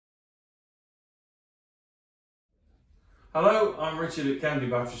Hello, I'm Richard at County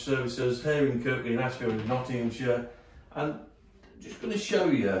Battery Services here in Kirkley and Ashfield in Nottinghamshire, and just going to show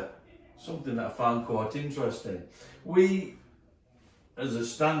you something that I found quite interesting. We, as a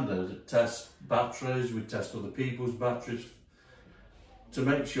standard, test batteries, we test other people's batteries to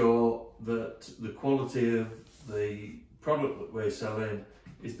make sure that the quality of the product that we're selling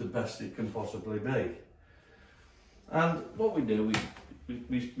is the best it can possibly be. And what we do,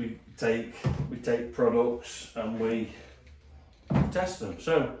 we take products and we test them.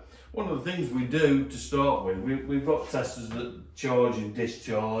 So one of the things we do to start with, we've got testers that charge and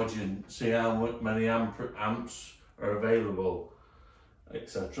discharge and see how many amps are available,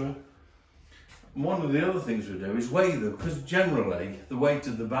 etc. And one of the other things we do is weigh them, because generally the weight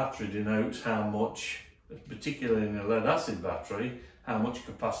of the battery denotes how much, particularly in a lead acid battery, how much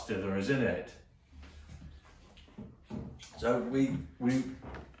capacity there is in it. So we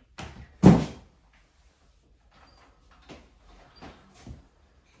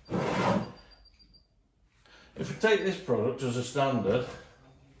if we take this product as a standard,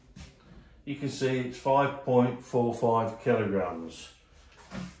 you can see it's 5.45 kilograms.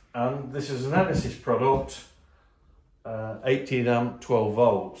 And this is an Enesis product, 18 amp, 12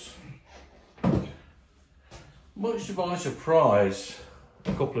 volts. Much to my surprise,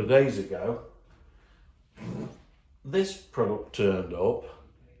 a couple of days ago, this product turned up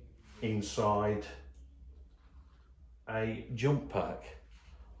inside a jump pack.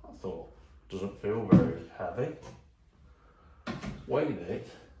 I thought, doesn't feel very heavy. Weighed it,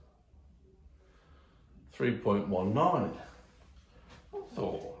 3.19. I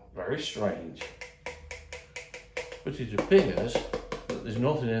thought, very strange. But it appears that there's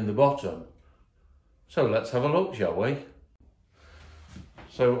nothing in the bottom. So let's have a look, shall we?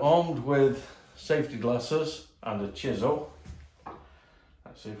 So armed with safety glasses and a chisel,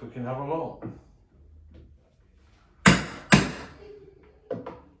 let's see if we can have a look.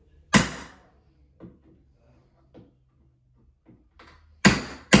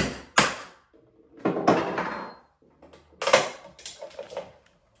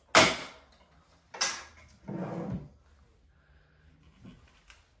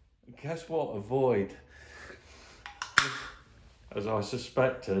 Guess what? A void. As I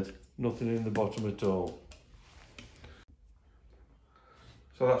suspected, nothing in the bottom at all.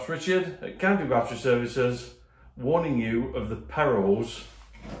 So that's Richard at County Battery Services, warning you of the perils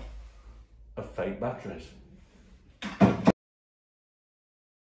of fake batteries.